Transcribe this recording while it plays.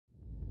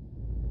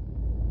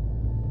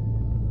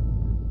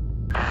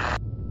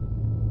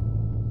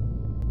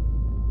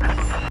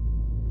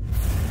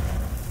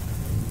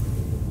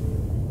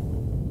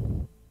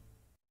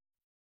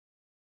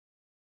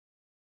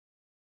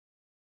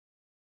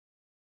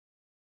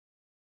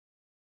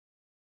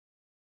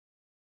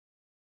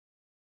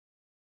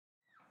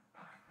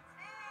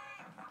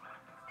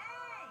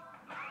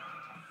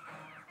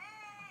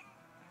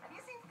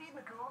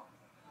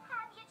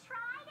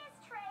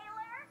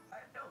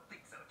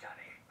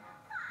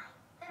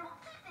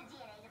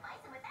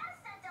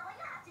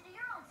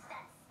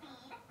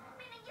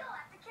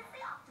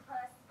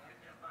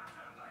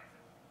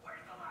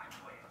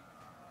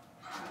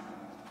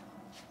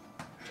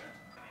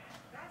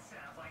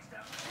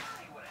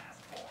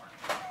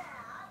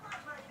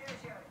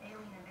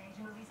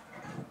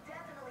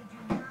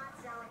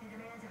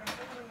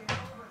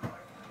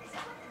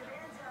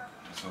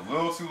A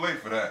little too late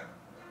for that.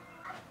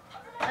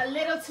 A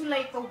little too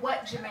late for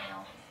what,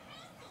 Jamel?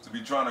 To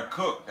be trying to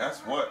cook, that's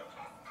what.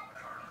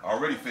 I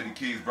already fed the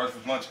kids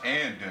breakfast, lunch,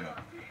 and dinner.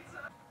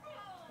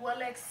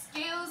 Well,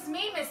 excuse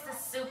me, Mr.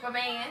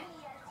 Superman.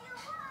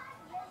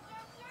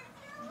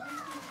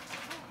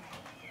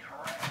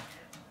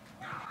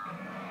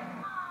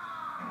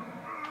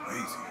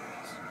 Lazy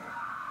ass.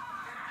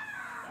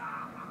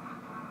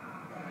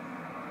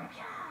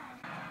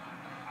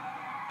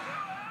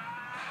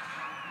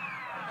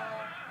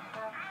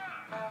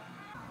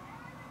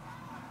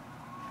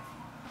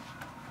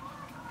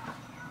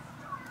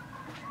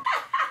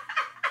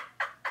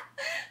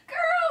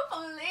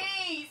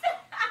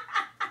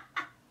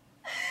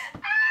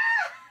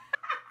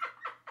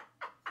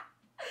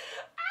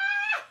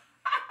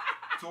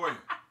 Toya.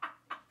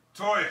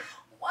 Toya.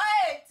 What?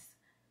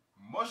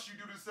 Must you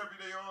do this every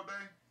day, all day?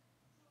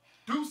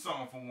 Do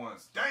something for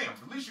once. Damn,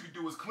 the least you could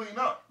do is clean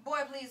up. Boy,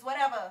 please,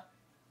 whatever.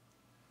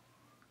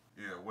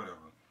 Yeah, whatever.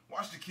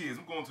 Watch the kids.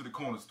 I'm going to the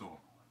corner store.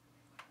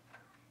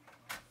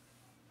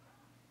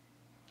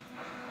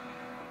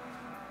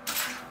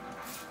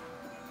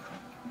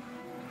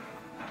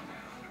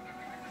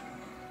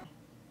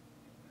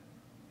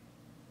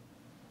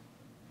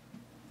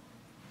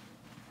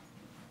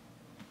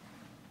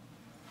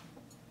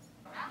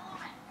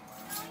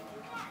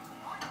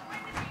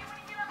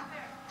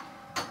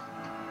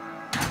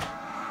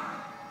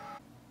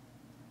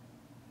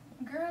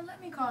 Girl,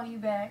 let me call you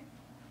back.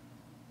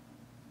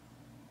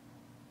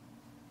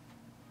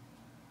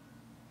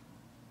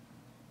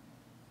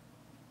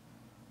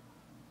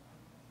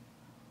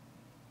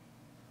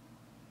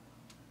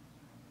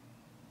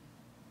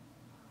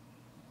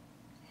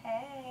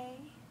 Hey,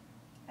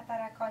 I thought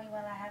I'd call you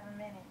while I have a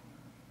minute.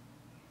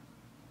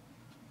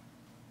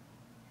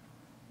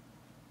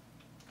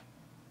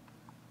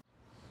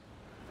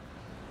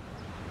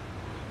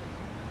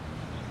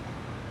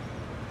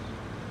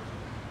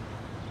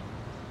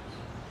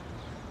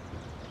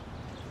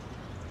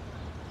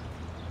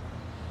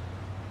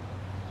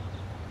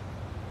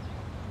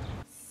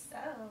 So,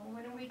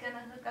 when are we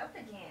gonna hook up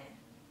again?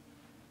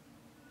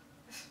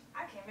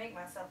 I can make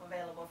myself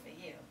available for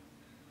you.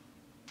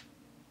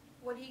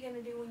 What are you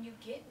gonna do when you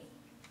get me?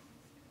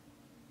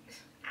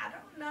 I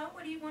don't know.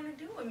 What do you want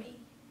to do with me?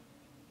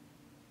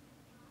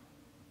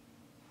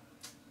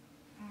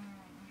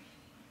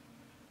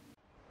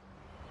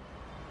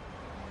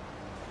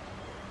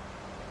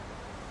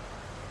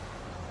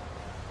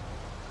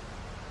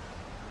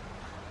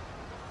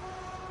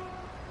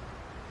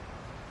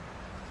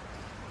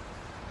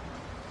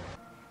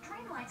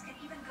 Train lights can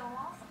even go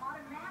off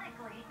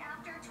automatically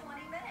after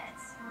 20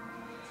 minutes.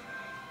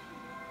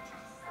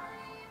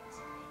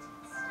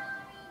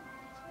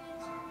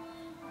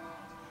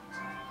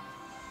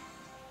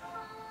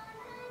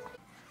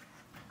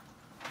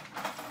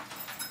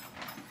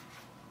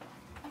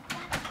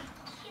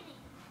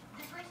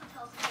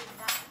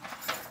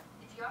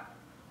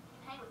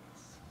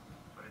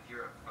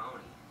 You're a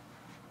phony.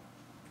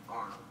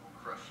 Arnold will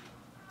crush you.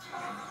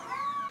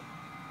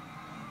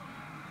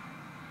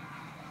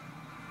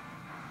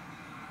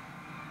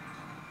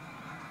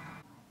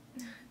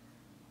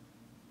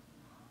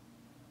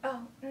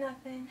 Oh,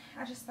 nothing.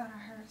 I just thought I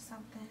heard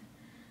something.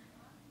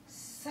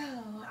 So,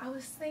 I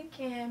was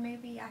thinking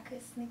maybe I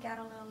could sneak out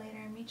a little later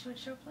and meet you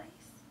at your place.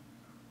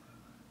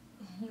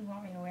 You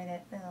want me to wear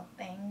that little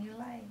thing you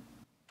like?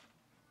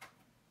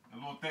 The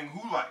little thing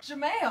who likes?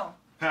 Jamel.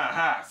 Ha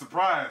ha,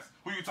 surprise.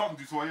 Who you talking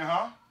to, Toya,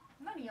 huh?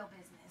 None of your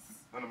business.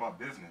 None of my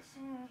business.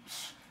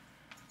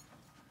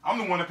 I'm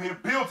the one that paid the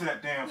bill to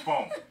that damn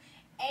phone.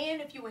 And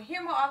if you were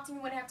here more often,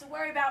 you wouldn't have to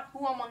worry about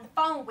who I'm on the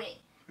phone with.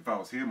 If I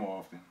was here more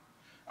often.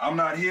 I'm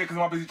not here because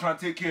I'm busy trying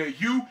to take care of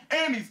you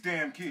and these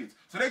damn kids.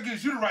 So that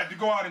gives you the right to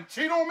go out and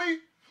cheat on me?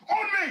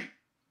 On me!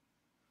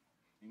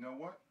 You know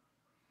what?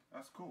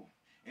 That's cool.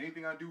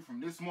 Anything I do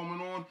from this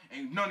moment on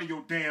ain't none of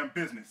your damn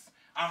business.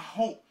 I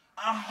hope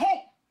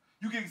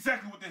you get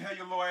exactly what the hell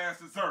your little ass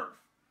deserve.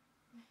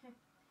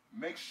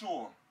 Make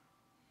sure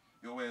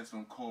your ass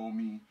don't call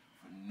me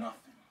for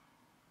nothing.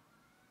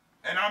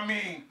 And I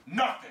mean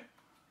nothing.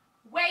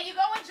 Where you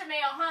going,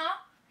 Jamel, huh?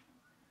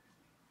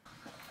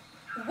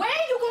 Where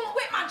you going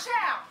with my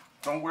child?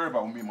 Don't worry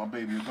about where me and my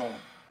baby are going.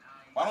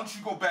 Why don't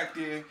you go back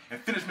there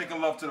and finish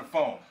making love to the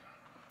phone?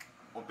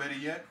 Or better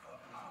yet,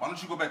 why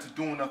don't you go back to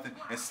doing nothing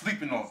and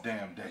sleeping all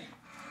damn day?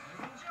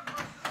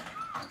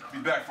 Be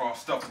back for our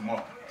stuff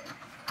tomorrow.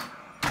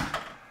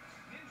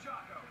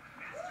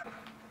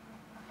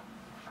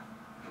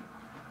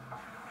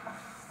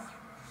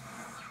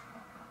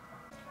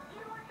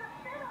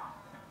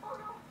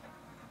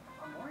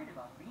 I'm worried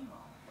about Remo.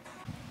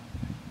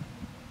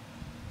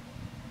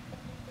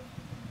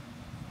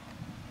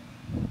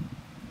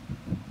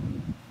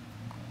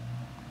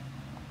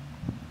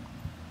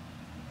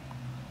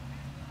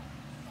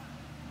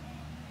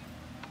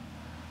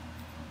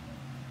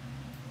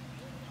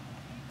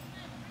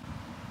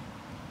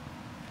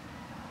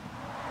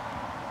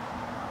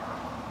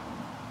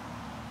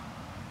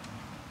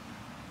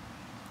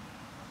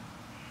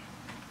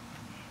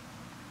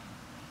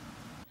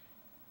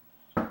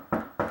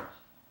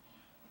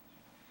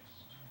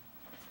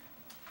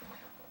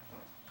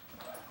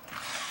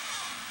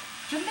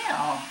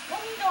 Jamel, what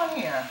are you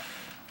doing here?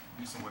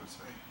 Need somewhere to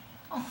stay.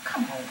 Oh,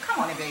 come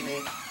on,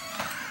 baby.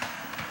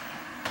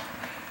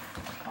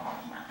 Oh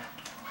my.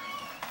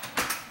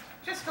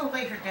 Just go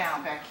lay her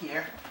down back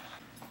here.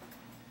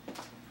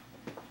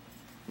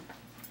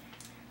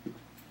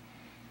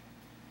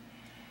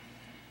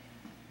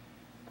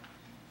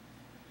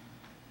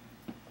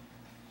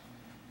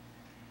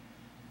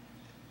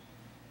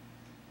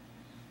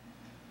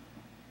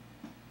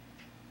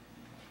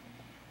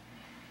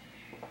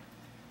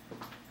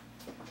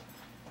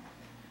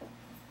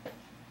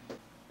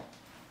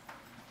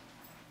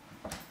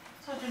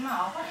 So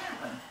Jamal, what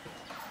happened?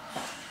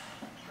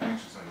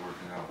 Things just ain't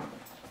working out.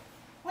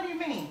 What do you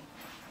mean?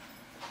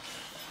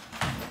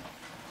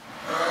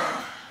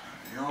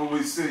 You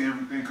always say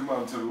everything come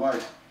out to the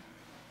light.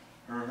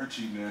 Her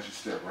cheating ass should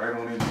step right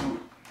on into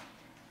it.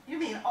 You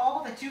mean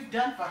all that you've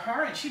done for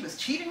her and she was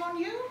cheating on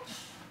you?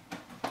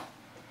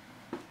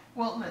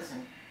 Well,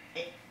 listen,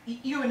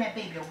 you and that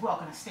baby are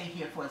welcome to stay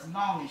here for as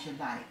long as you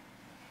like.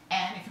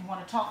 And if you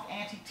want to talk to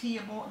Auntie T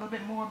a little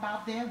bit more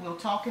about that, we'll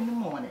talk in the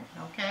morning,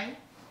 okay?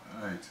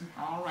 All right, T.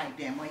 All right,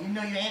 then. Well, you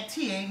know your Aunt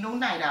T ain't no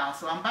night owl,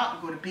 so I'm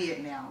about to go to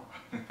bed now.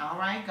 All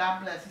right?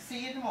 God bless you.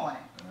 See you in the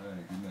morning. All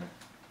right, good night.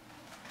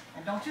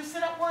 And don't you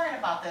sit up worrying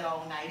about that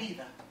all night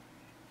either.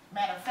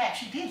 Matter of fact,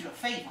 she did you a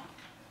favor.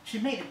 She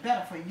made it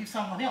better for you,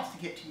 someone else to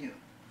get to you.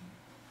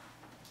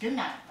 Good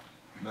night.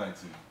 Good night,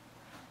 T.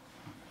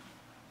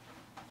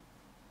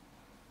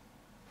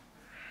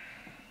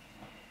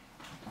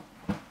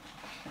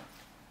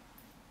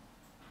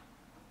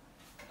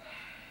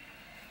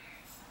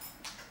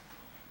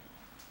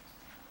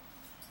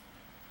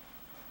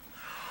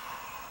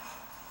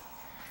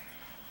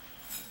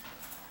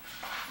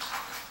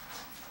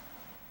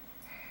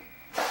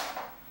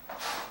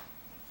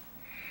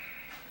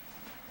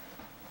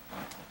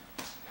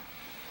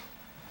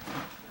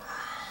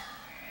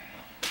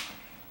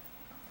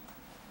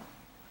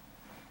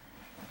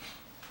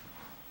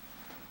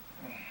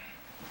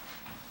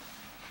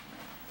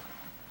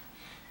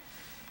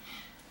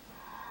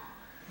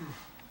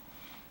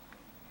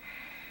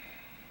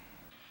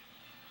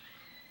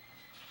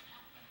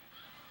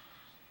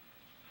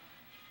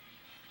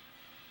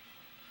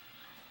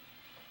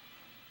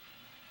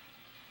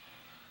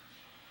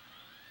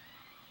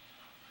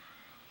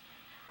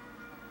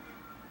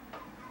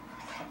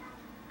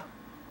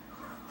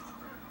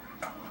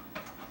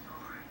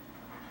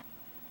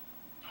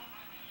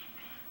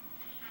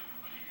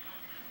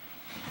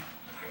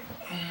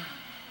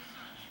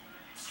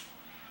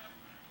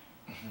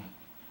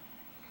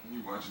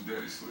 You watching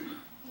Daddy sleep?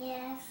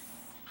 Yes.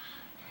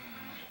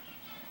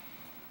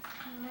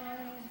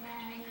 Morning,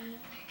 Daddy.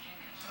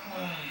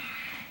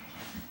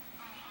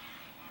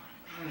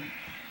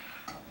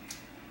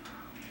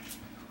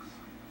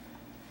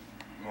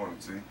 Morning,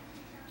 T.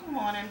 Good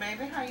morning,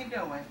 baby. How you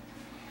doing?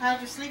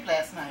 How'd you sleep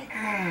last night?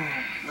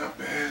 Not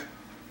bad.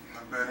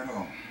 Not bad at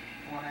all.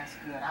 Well, that's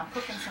good. I'm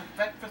cooking some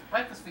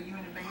breakfast for you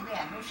and the baby.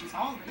 I know she's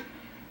hungry.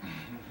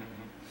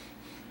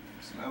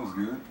 Smells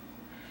good.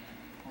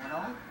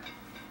 Well,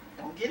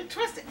 don't get it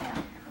twisted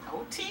now.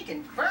 Old tea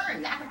can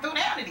burn. I can throw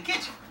down in the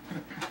kitchen.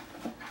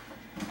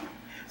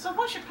 So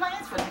what's your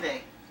plans for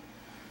today?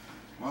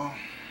 Well,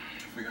 I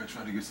figure I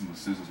try to get some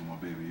assistance with my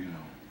baby, you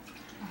know.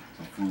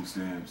 Some food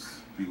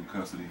stamps, legal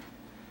custody.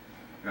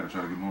 Gotta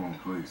try to get more on the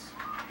place.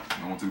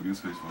 I want to take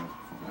this place for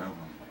forever.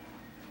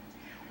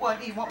 Well,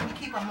 do you want me to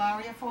keep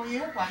Amariya for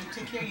you while you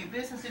take care of your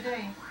business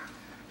today?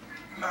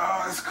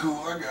 Nah, it's cool.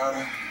 I got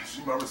her.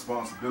 She's my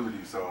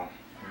responsibility, so,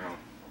 you know.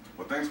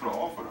 But thanks for the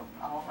offer,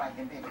 though. All right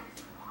then, baby.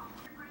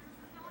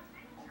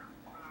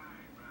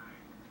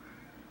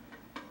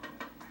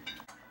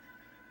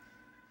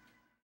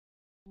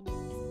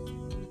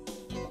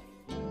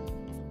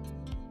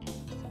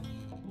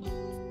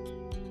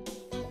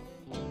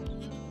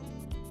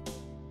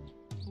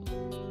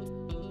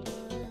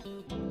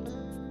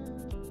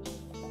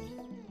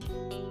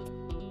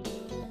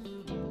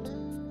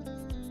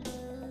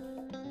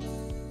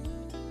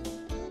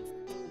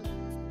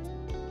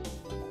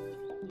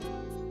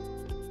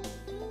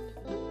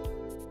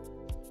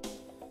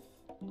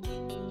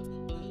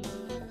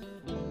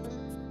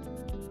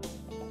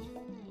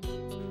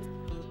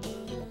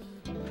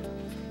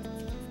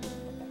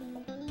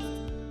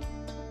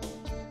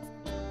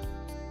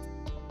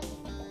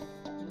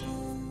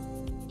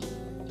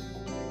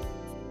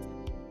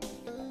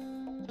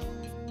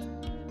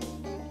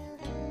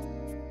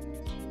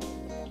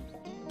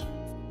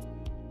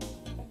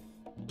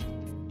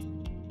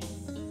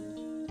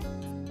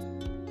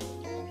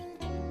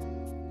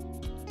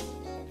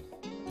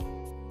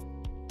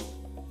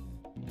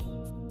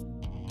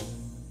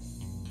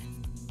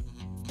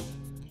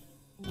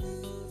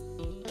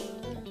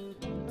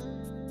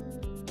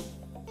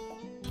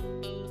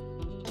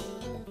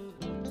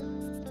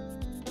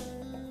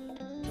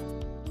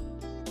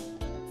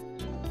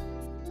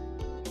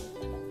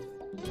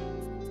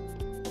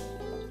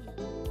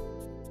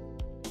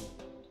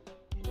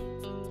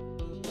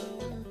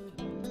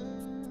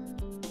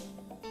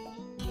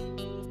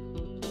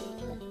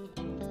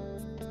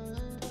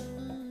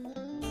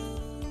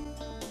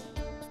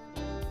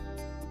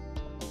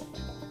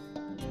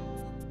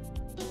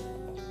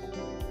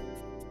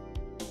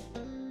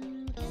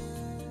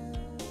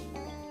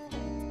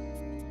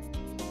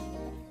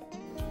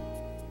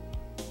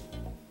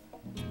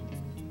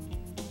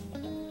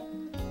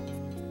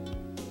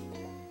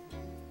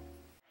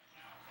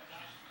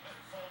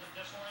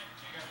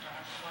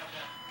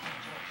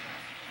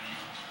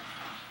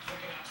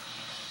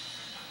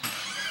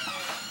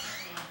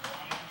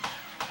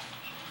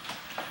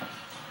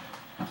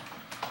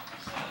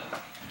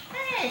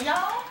 Hey,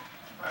 y'all.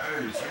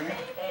 Hey, see?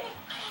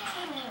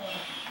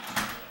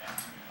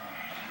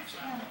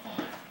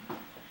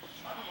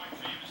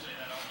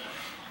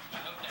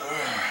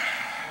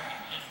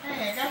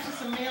 Hey, I got you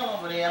some meal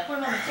over there. I put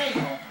it on the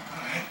table.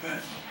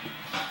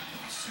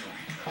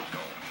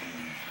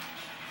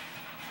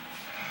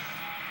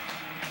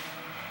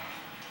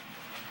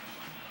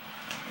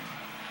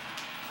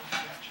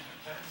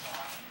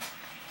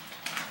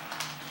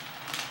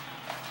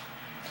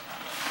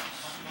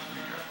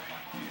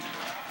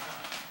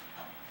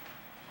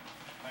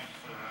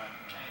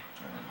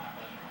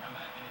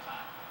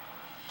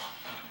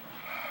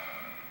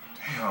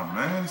 Damn,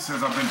 man, it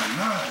says I've been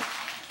denied.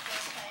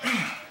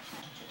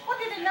 What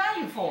did they deny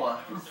you for?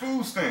 For the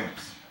food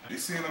stamps. They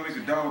saying I make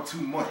 $1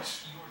 too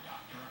much.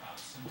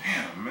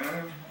 Damn,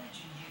 man.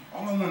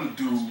 All I want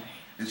to do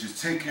is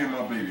just take care of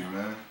my baby,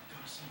 man.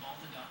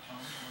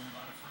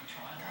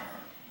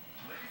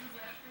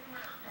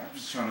 I'm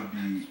just trying to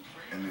be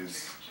in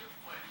this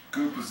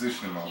good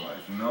position in my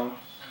life, you know?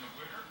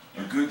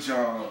 A good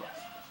job,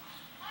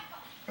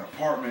 an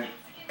apartment,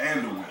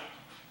 and a whip.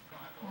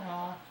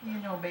 Oh, you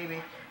know,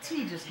 baby,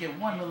 T just get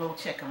one little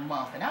check a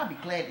month, and I'll be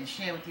glad to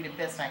share with you the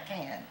best I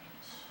can.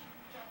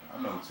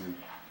 I know, T.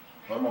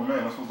 Like my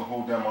man, I'm supposed to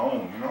hold down my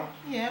own, you know?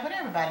 Yeah, but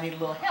everybody need a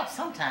little help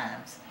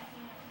sometimes.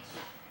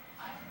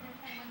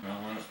 You know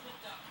what?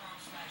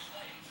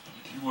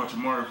 Can you watch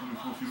Amariya for me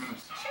for a few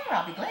minutes? Sure,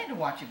 I'll be glad to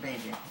watch you,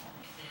 baby.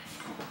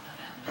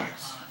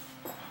 Thanks.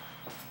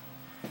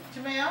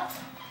 Jamel,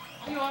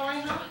 you all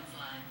right, huh?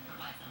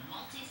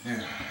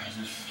 Yeah, I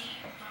just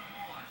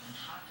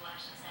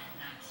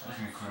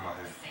need to clear my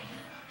head.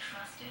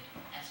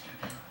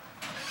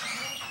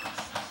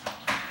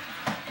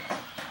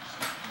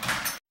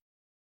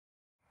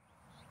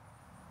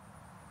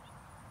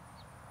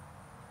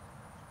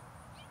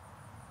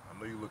 I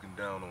know you're looking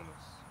down on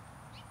us.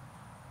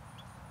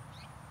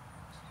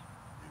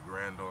 Your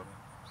granddaughter,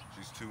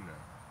 she's 2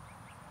 now.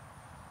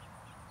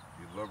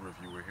 You'd love her if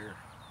you were here.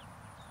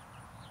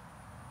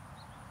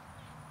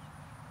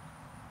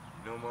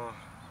 You know, Ma,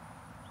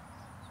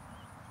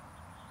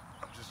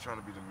 I'm just trying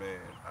to be the man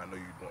I know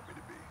you'd want me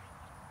to be.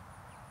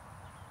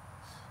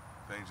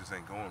 Things just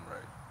ain't going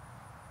right.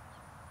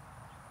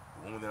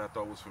 The woman that I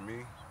thought was for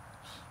me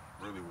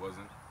really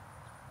wasn't.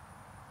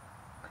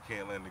 I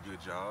can't land a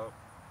good job.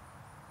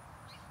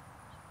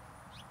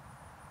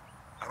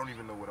 I don't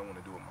even know what I want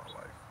to do with my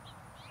life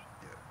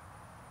yet.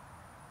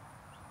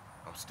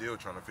 I'm still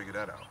trying to figure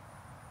that out.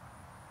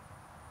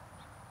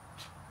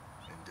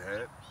 And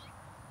Dad,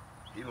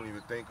 he don't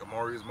even think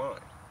Amariya is mine.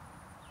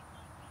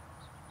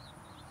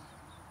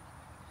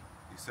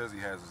 He says he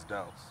has his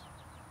doubts.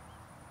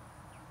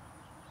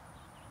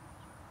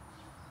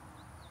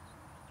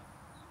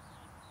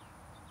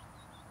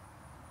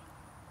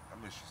 I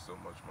miss you so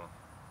much, Mom.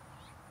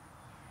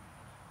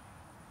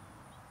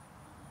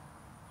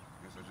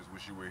 I guess I just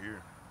wish you were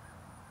here.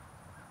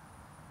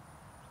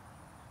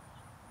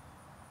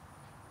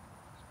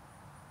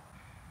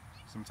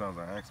 Sometimes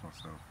I ask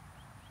myself,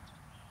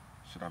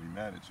 should I be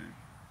mad at you?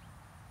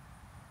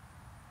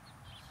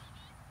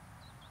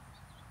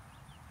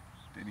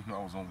 Didn't you know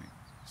I was only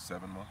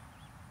 7, Mom?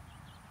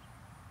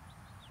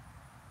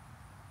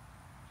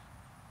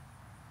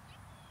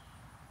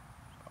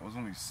 I was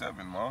only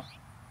 7, Ma.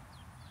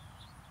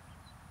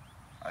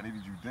 I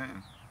needed you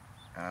then,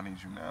 and I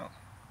need you now.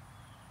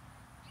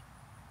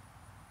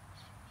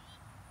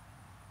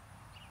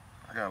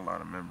 I got a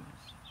lot of memories.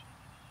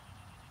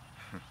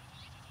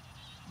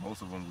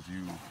 Most of them was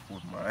you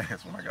whooping my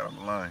ass when I got on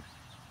the line.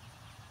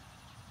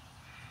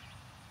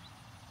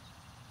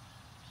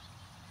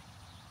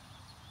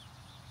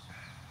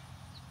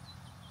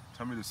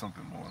 Tell me there's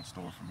something more in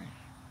store for me.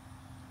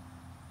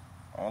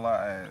 All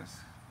I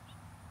ask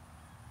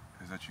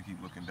is that you keep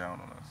looking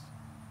down on us.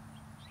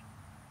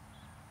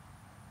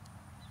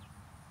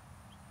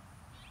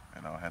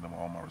 And I'll handle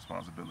all my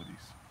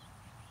responsibilities.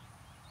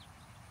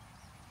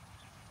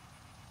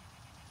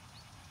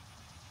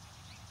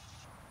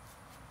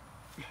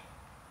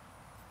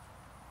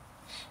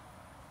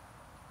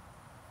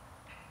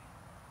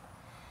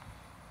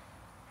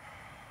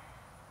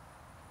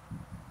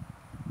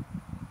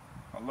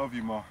 I love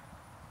you, Ma.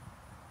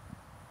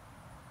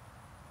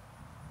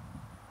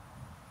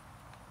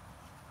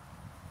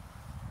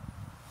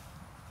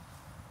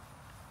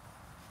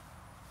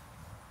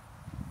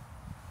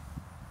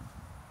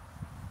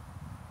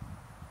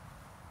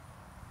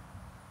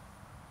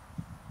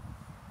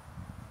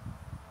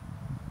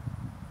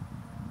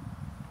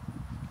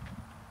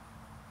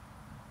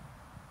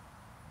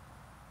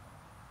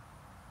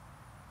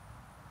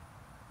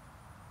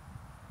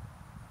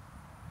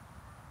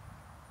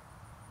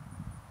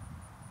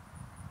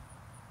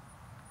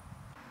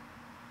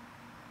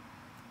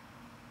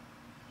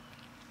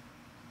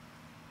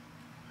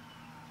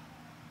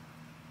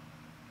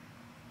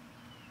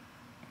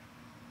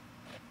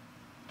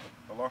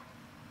 Hello?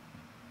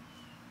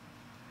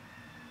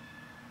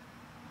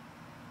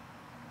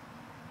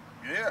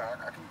 Yeah,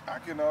 I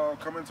can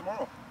come in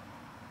tomorrow.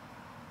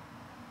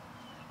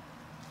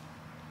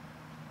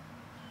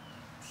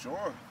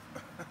 Sure.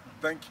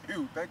 Thank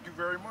you. Thank you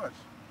very much.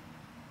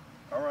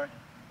 All right.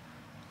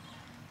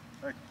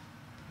 Thank you.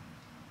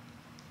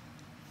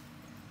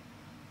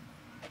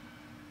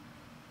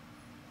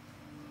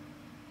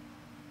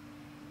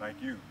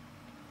 Thank you.